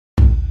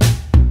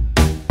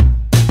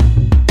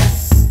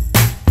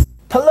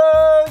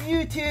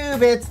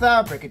YouTube, it's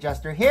the Brick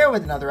Adjuster here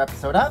with another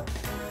episode of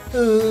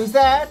Who's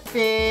That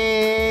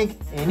Fig?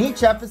 In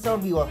each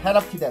episode, we will head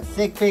up to the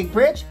SigFig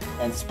bridge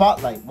and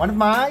spotlight one of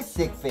my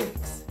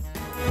SigFigs.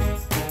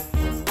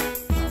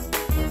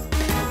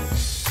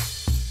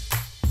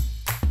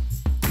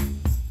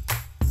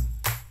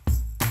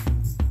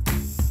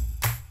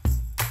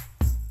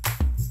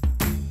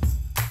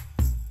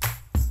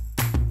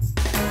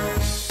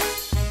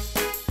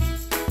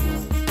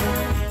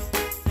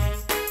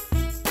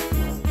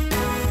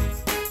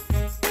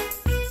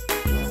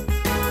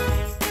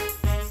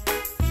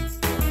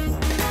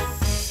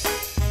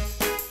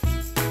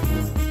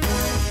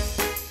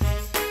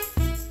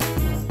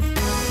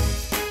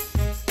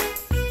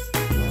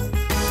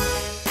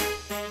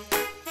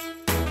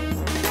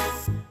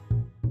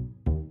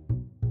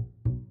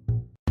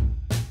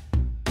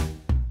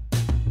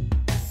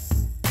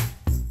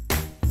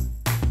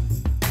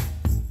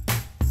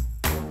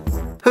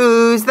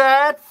 Who's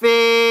that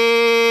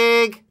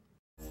fig?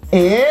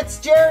 It's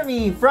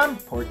Jeremy from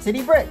Port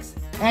City Bricks.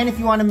 And if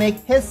you want to make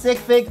his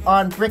SigFig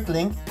on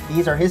Bricklink,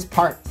 these are his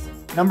parts.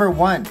 Number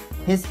 1,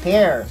 his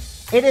hair.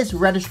 It is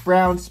reddish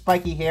brown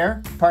spiky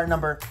hair, part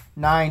number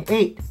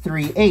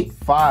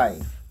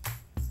 98385.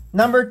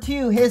 Number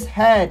 2, his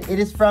head. It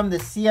is from the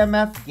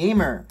CMF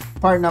Gamer,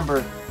 part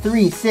number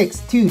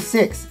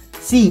 3626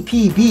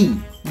 CPB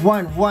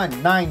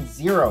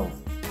 1190.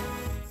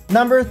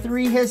 Number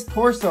 3, his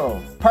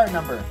torso, part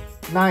number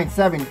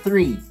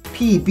 973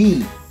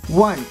 PB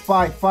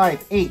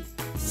 1558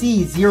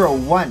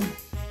 C01.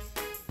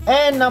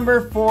 And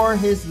number 4,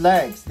 his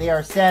legs. They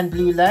are sand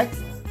blue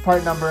legs,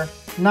 part number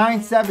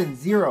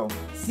 970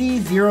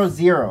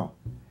 C00.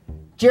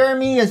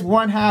 Jeremy is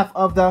one half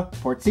of the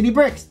Port City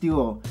Bricks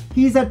duo.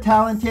 He's a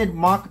talented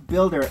mock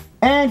builder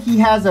and he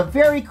has a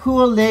very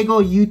cool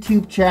Lego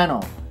YouTube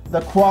channel.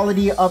 The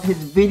quality of his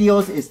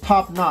videos is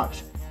top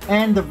notch,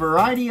 and the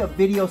variety of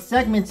video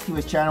segments to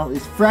his channel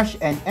is fresh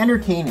and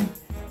entertaining.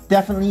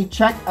 Definitely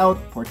check out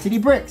Port City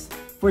Bricks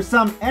for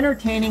some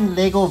entertaining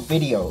Lego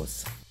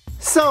videos.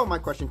 So my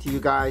question to you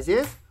guys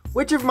is,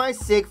 which of my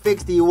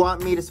SigFigs do you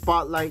want me to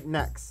spotlight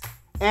next?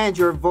 And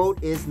your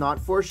vote is not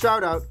for a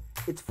shout out,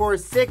 it's for a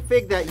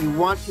SigFig that you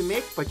want to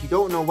make but you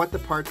don't know what the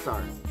parts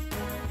are.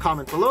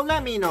 Comment below,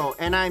 let me know,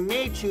 and I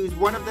may choose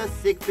one of the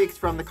SigFigs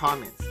from the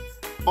comments.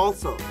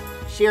 Also,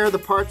 share the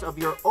parts of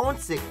your own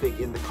SigFig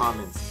in the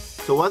comments,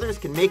 so others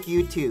can make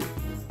you too.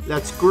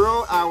 Let's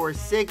grow our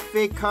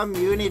SigFig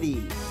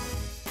community.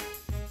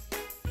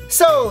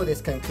 So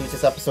this concludes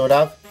this episode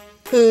of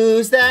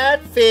Who's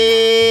That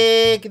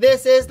Fig?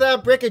 This is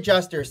the Brick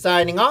Adjuster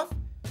signing off.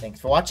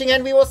 Thanks for watching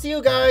and we will see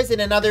you guys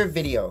in another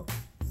video.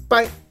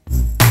 Bye.